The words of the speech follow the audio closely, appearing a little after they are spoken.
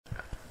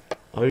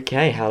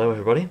Okay, hello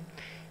everybody.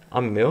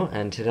 I'm Emil,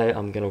 and today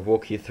I'm going to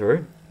walk you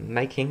through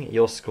making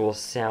your score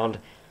sound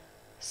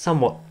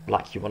somewhat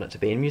like you want it to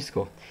be in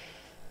MuseScore.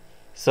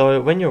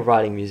 So when you're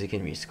writing music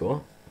in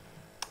MuseScore,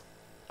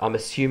 I'm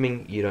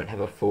assuming you don't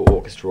have a full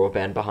orchestra or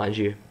band behind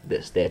you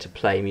that's there to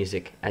play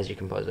music as you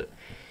compose it.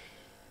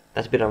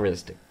 That's a bit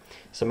unrealistic.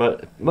 So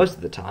most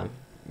of the time,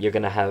 you're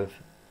going to have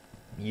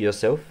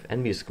yourself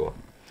and MuseScore,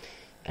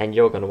 and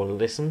you're going to want to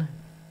listen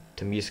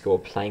to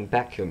MuseScore playing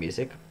back your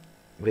music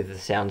with the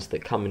sounds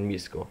that come in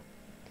MuseScore.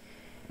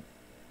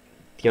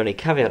 The only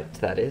caveat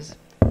to that is,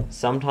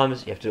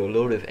 sometimes you have to do a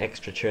little bit of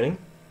extra tuning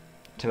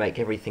to make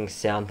everything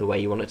sound the way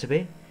you want it to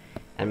be,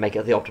 and make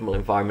it the optimal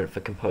environment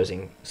for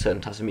composing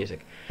certain types of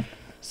music.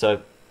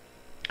 So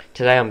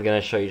today I'm going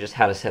to show you just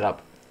how to set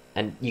up,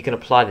 and you can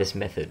apply this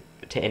method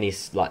to any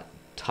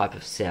type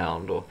of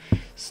sound or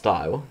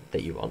style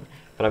that you want,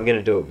 but I'm going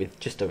to do it with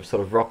just a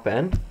sort of rock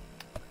band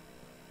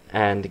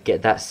and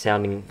get that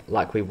sounding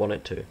like we want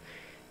it to,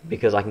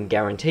 because I can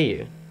guarantee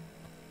you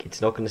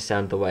it's not going to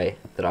sound the way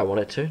that I want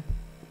it to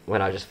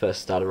when I just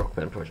first start a rock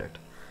band project.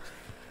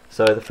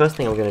 So the first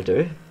thing I'm going to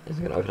do is I'm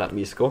going to open up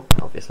MuseScore,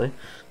 obviously.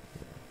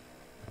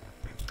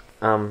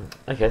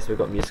 Okay, so we've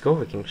got MuseScore.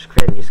 We can just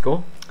create a new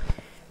score,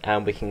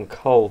 and we can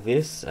call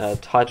this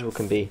title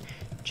can be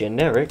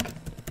generic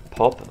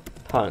pop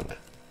punk,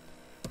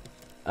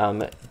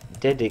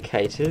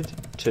 dedicated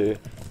to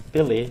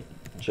Billy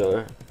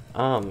Joe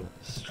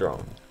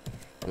Armstrong,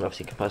 and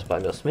obviously composed by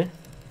Emil Smith.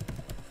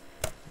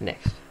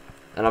 Next,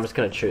 and I'm just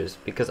going to choose,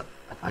 because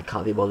I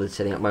can't be bothered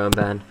setting up my own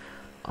band.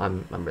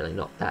 I'm really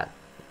not that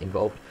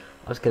involved.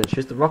 I'm just going to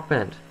choose the rock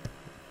band,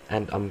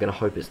 and I'm going to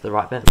hope it's the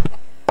right band.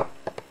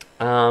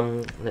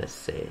 Let's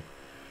see.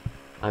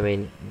 I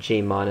mean,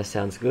 G minor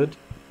sounds good,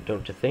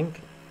 don't you think?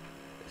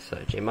 So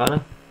G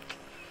minor.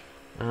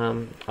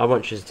 I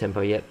won't choose a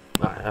tempo yet.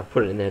 I'll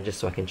put it in there just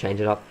so I can change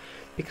it up,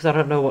 because I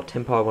don't know what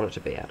tempo I want it to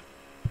be at.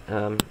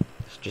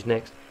 Let's choose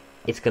next.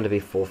 It's going to be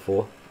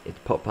 4/4. It's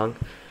pop punk.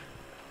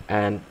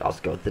 And I'll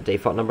just go with the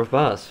default number of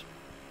bars.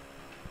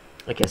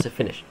 Okay, so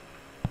finish.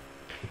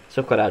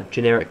 So I've got our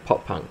generic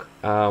pop punk.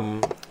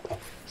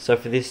 So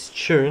for this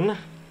tune,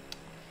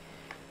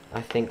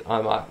 I think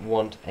I might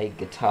want a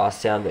guitar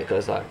sound that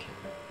goes like.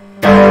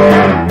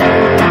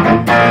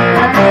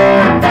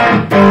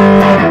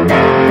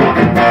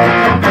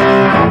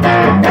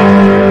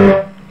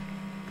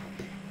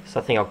 So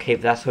I think I'll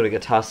keep that sort of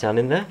guitar sound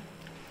in there.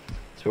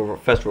 So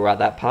first we'll write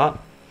that part,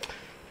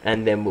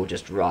 and then we'll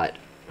just write,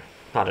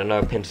 I don't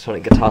know,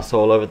 pentatonic guitar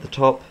solo over the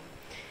top,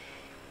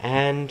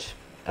 and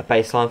a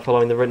bass line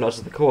following the red notes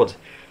of the chords,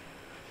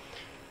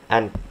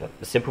 and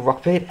a simple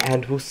rock beat,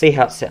 and we'll see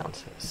how it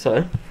sounds.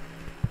 So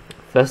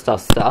first I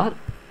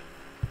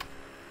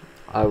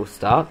will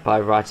start by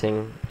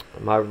writing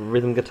my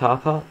rhythm guitar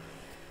part.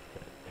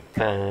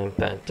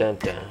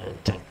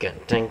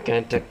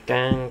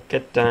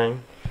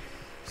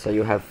 So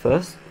you'll have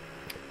first,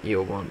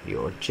 you'll want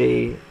your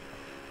G,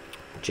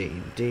 G,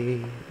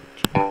 D,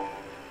 G.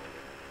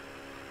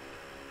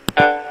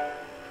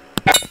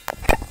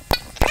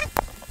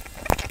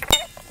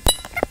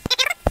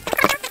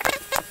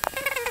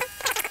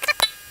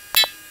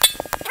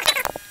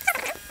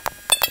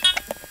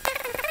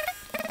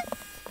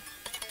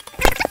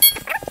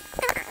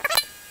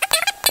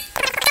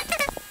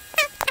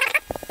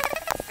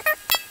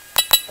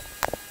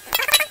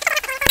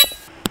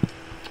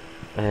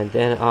 And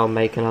then I'll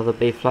make another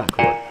B flat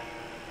chord.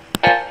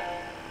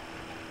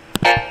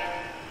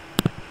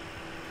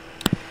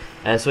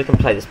 And so we can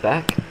play this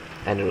back,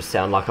 and it'll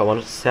sound like I want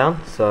it to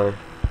sound. So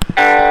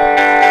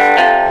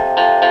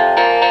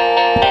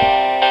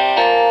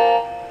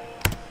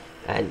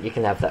and you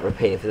can have that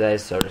repeating for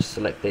those. So just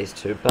select these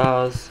two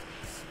bars.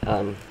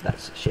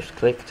 That's shift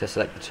click to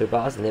select the two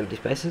bars and the empty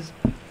spaces,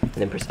 and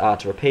then press R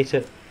to repeat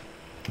it.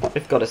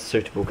 We've got a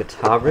suitable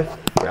guitar riff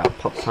for our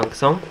pop punk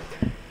song.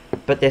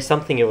 But there's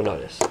something you'll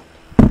notice.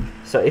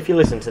 So if you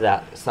listen to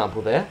that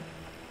sample there,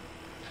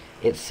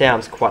 it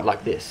sounds quite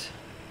like this.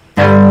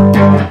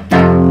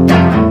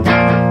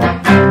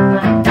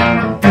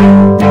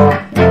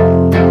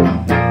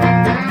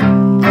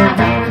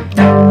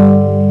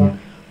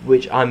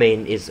 Which, I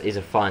mean, is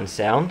a fine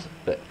sound,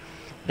 but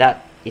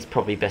that is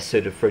probably best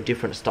suited for a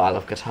different style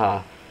of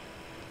guitar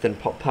than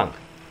pop punk.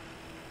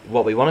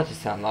 What we want it to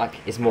sound like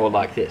is more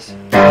like this.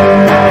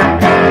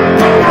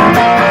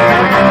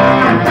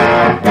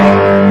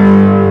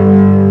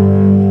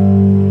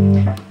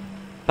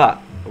 But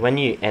when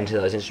you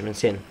enter those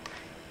instruments in,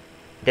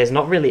 there's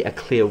not really a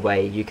clear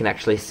way you can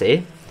actually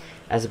see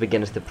as a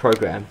beginner to the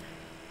program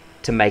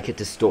to make it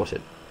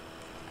distorted.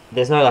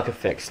 There's no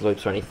effects,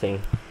 loops or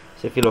anything.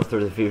 So if you look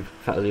through the view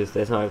values,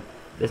 there's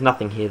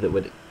nothing here that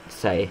would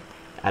say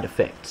add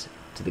effects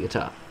to the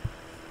guitar.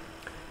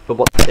 But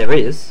what there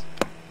is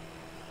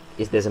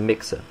there's a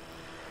mixer.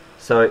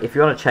 So if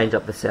you want to change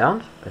up the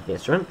sound of the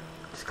instrument,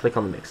 just click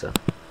on the mixer,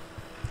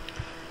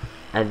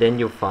 and then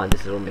you'll find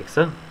this little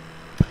mixer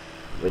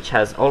which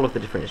has all of the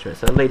different instruments.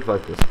 So lead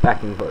vocals,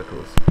 backing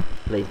vocals,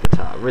 lead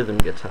guitar, rhythm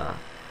guitar,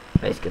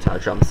 bass guitar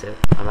drum set.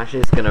 I'm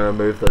actually just going to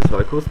remove those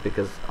vocals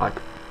because I'm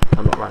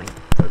not running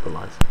vocal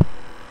lines.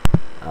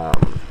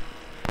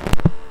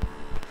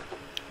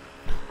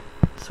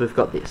 So we've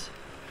got this.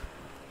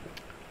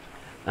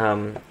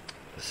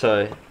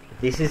 So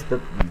this is the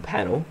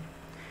panel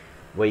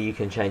where you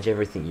can change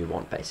everything you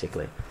want,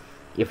 basically.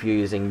 If you're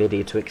using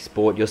MIDI to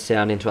export your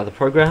sound into other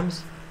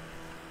programs,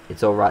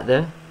 it's all right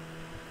there.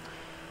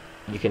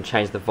 You can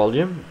change the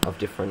volume of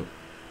different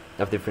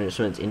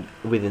instruments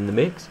within the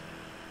mix,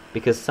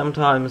 because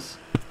sometimes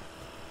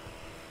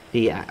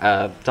the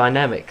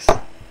dynamics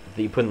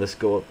that you put in the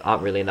score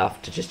aren't really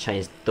enough to just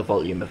change the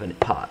volume of a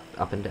part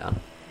up and down.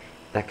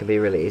 That can be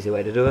a really easy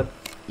way to do it.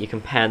 You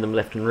can pan them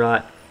left and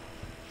right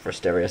for a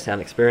stereo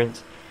sound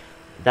experience.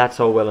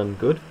 That's all well and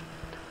good,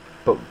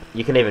 but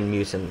you can even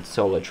mute in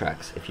solo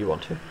tracks if you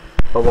want to.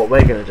 But what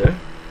we're going to do is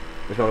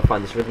we're going to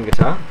find this rhythm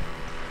guitar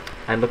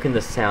and look in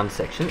the sound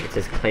section. It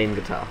says clean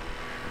guitar.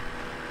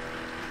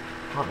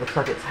 Oh, it looks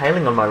like it's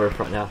hailing on my roof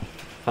right now.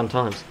 Fun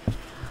times.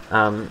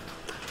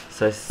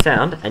 So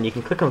sound, and you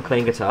can click on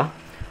clean guitar,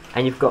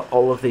 and you've got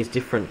all of these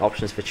different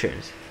options for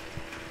tunes.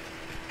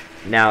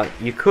 Now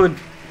you could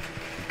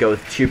go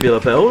with tubular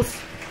bells,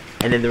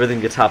 and then the rhythm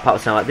guitar part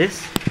would sound like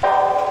this.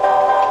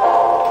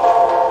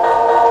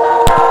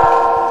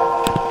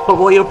 But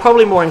what you're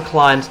probably more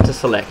inclined to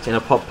select in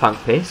a pop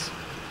punk piece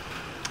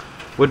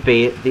would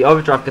be the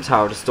overdrive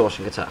guitar or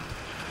distortion guitar.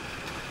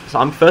 So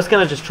I'm first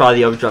going to just try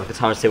the overdrive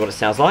guitar and see what it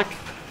sounds like.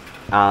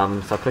 So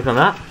I'll click on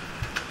that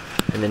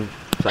and then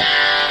play.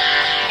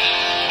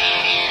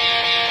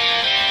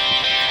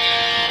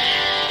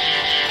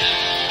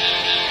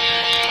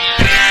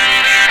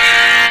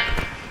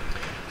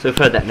 So we've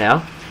heard that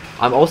now.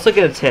 I'm also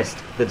going to test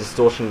the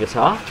distortion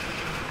guitar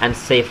and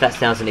see if that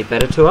sounds any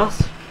better to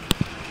us.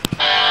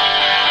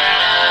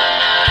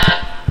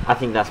 I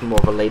think that's more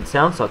of a lead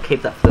sound, so I'll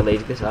keep that for the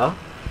lead guitar.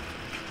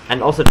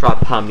 And also try a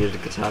palm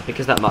muted guitar,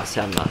 because that might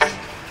sound nice.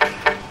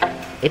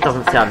 It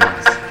doesn't sound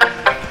nice.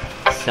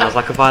 It sounds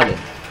like a violin.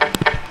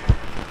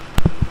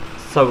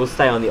 So we'll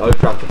stay on the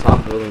overdrive guitar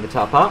for the rhythm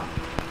guitar part.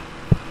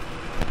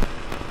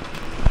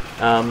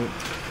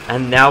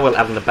 And now we'll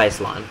add in the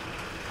bass line,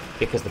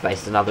 because the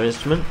bass is another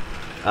instrument.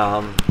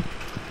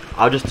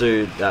 I'll just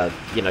do,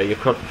 you know, your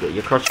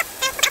crotch.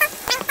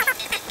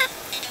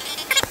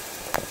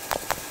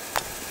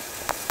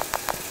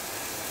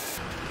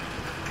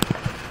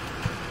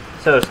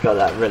 So it's got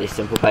that really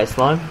simple bass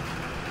line.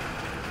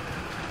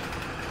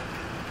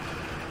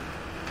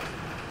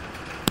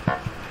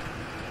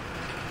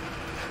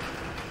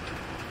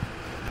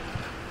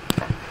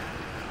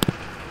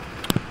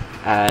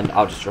 And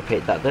I'll just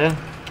repeat that there.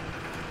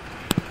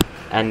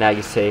 And now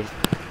you see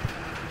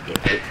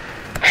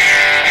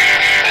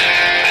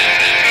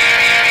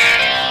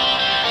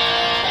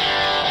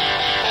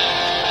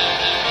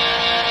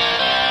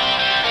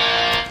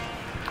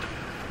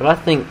but I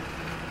think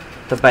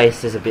the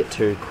bass is a bit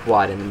too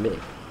quiet in the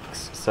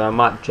mix, so I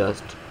might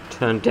just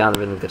turn down the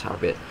rhythm guitar a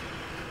bit,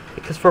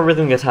 because for a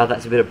rhythm guitar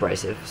that's a bit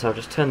abrasive, so I'll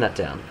just turn that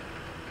down.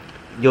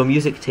 Your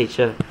music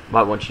teacher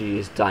might want you to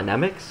use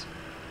dynamics,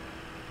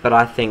 but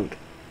I think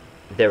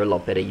they're a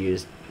lot better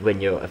used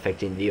when you're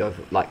affecting the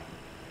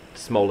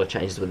smaller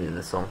changes within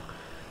the song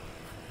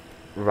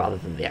rather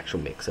than the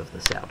actual mix of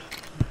the sound.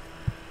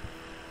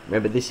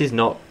 Remember, this is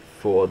not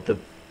for the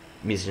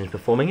musicians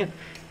performing it,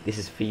 this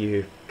is for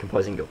you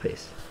composing your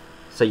piece.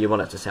 So you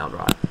want it to sound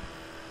right.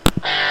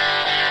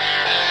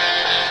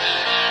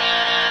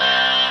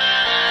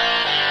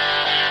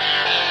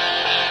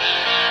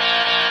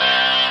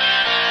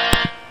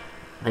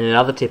 And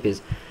another tip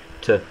is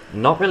to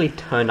not really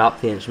turn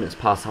up the instruments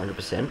past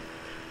 100%,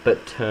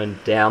 but turn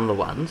down the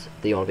ones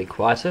that you want to be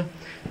quieter,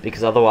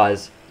 because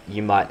otherwise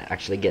you might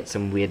actually get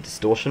some weird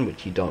distortion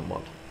which you don't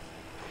want.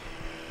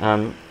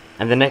 And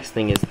the next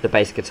thing is the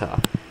bass guitar.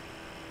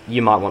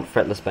 You might want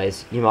fretless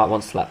bass, you might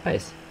want slap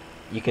bass.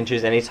 You can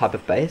choose any type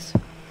of bass,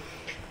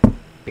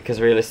 because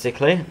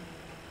realistically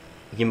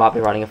you might be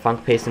writing a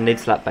funk piece and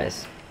need slap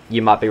bass.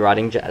 You might be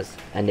writing jazz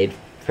and need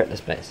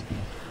fretless bass.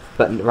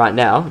 But right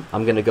now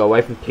I'm going to go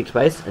away from picked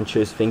bass and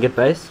choose fingered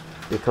bass,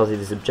 because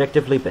it is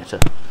objectively better.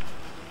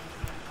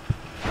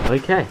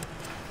 Okay.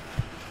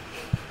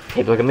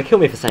 People are going to kill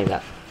me for saying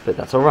that, but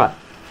that's alright.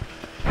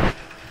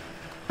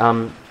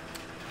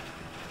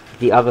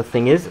 The other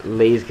thing is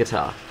Lee's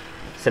guitar.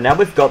 So now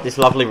we've got this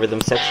lovely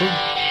rhythm section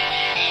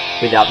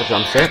without the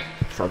drum set,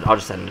 so I'll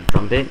just add in a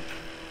drum beat.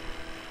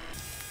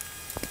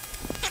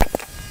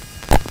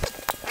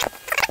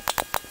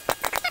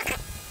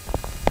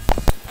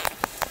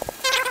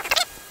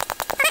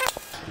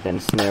 Then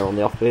snare on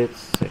the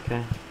offbeats,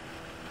 okay.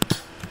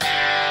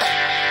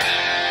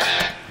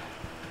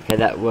 Okay,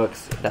 that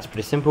works, that's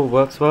pretty simple,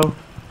 works well.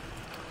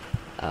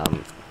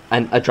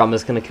 And a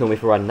drummer's going to kill me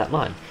for writing that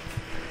line.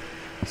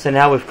 So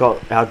now we've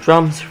got our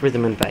drums,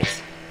 rhythm and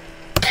bass.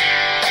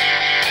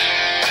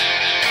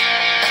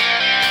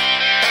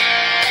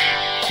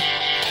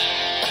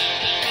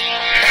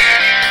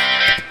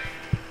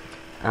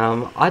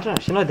 I don't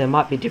actually know, there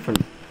might be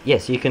different...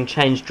 Yes, you can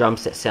change drum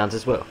set sounds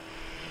as well.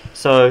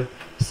 So,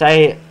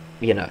 say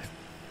you know,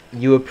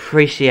 you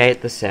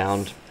appreciate the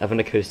sound of an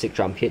acoustic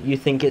drum kit. You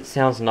think it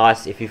sounds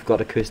nice if you've got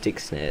acoustic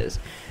snares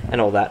and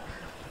all that.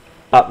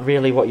 But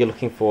really what you're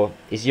looking for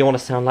is you want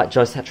to sound like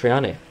Joe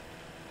Satriani,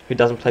 who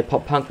doesn't play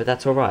pop punk, but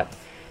that's alright.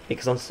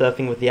 Because on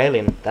Surfing with the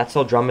Alien, that's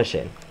all drum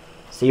machine.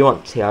 So you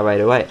want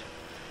TR-808.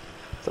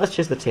 So let's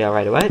choose the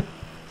TR-808.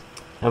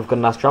 And we've got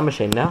a nice drum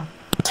machine now.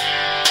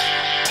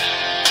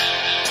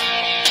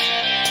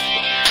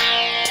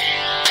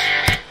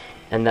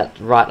 And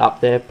that's right up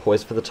there,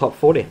 poised for the top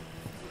 40.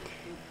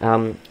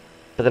 But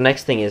the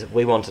next thing is,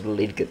 we wanted a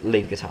lead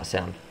guitar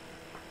sound.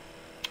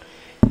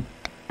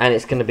 And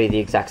it's going to be the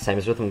exact same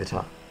as rhythm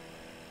guitar.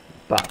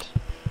 But,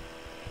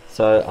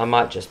 so I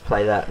might just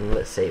play that and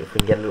let's see if we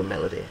can get a little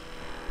melody.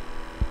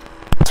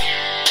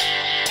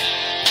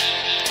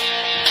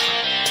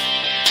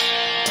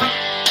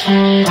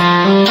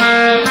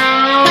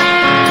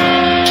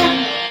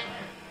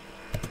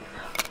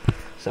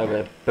 So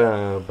we're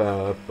bow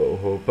bow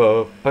bow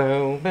bow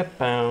bow bow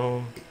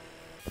bow.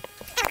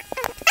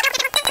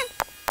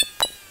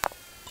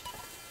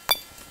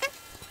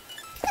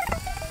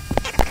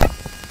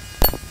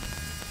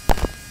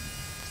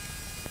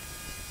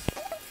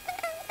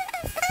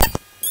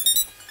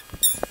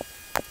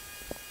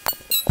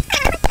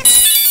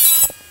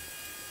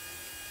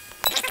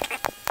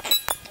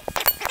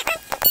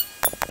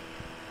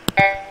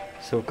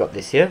 So we've got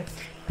this here,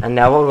 and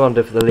now what we want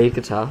to do for the lead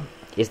guitar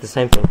is the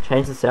same thing,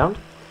 change the sound,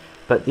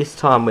 but this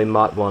time we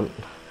might want,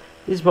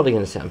 this is probably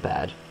going to sound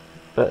bad,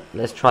 but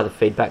let's try the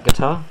feedback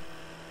guitar,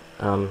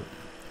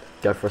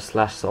 go for a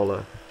slash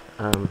solo,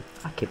 I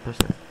keep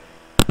pressing it.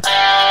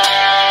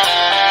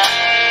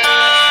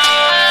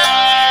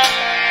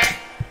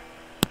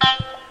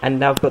 And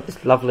now I've got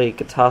this lovely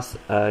guitar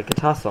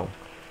song,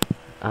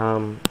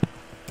 and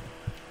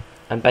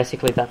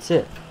basically that's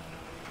it.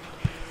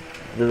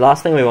 The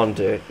last thing we want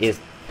to do is,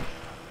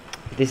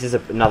 this is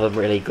another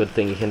really good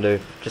thing you can do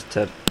just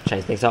to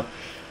change things up.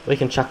 We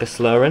can chuck a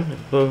slur in,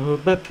 boo,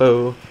 boo,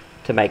 boo,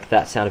 to make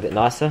that sound a bit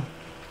nicer,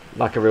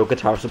 like a real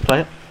guitarist would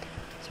play it.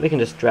 So we can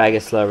just drag a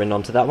slur in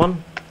onto that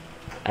one,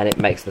 and it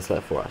makes the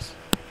slur for us.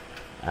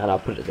 And I'll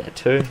put it there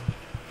too,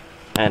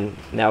 and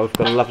now we've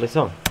got a lovely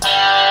song.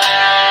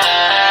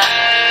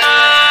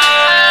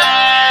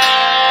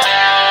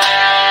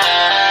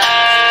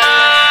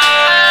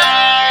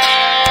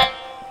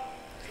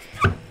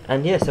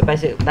 And yeah, so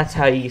basically that's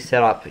how you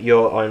set up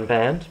your own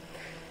band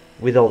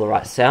with all the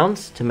right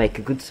sounds to make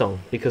a good song,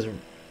 because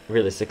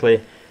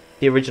realistically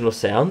the original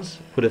sounds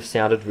would have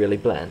sounded really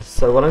bland.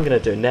 So what I'm going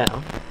to do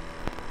now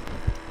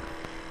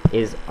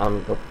is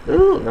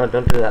ooh, no,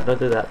 don't do that, don't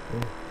do that.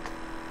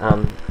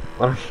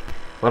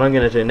 What I'm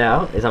going to do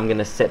now is I'm going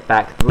to set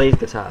back the lead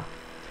guitar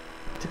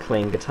to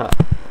clean guitar.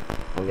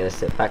 I'm going to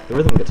set back the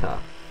rhythm guitar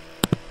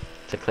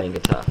to clean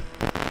guitar.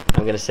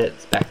 I'm going to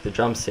set back the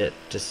drum set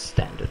to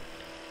standard.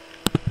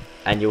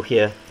 And you'll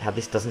hear how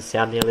this doesn't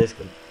sound nearly as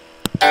good.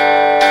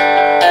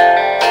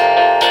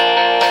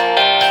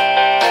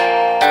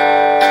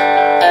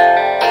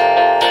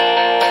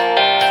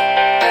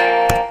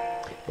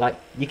 Like,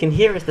 you can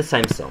hear it's the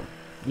same song.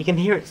 You can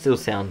hear it still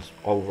sounds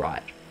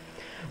alright.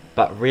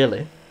 But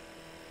really,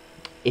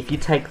 if you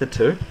take the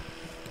two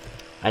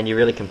and you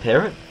really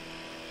compare it,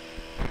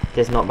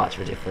 there's not much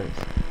of a difference.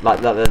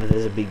 Like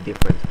there's a big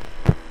difference.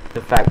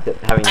 The fact that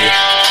having this,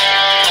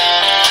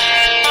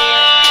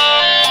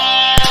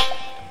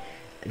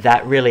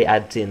 that really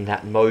adds in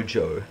that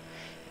mojo,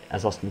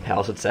 as Austin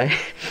Powers would say.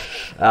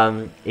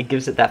 It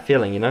gives it that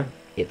feeling, you know?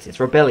 It's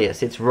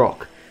rebellious, it's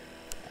rock.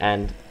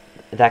 And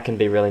that can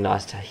be really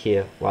nice to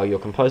hear while you're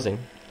composing.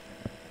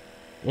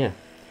 Yeah.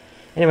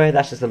 Anyway,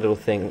 that's just a little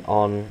thing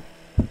on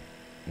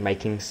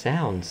making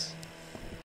sounds.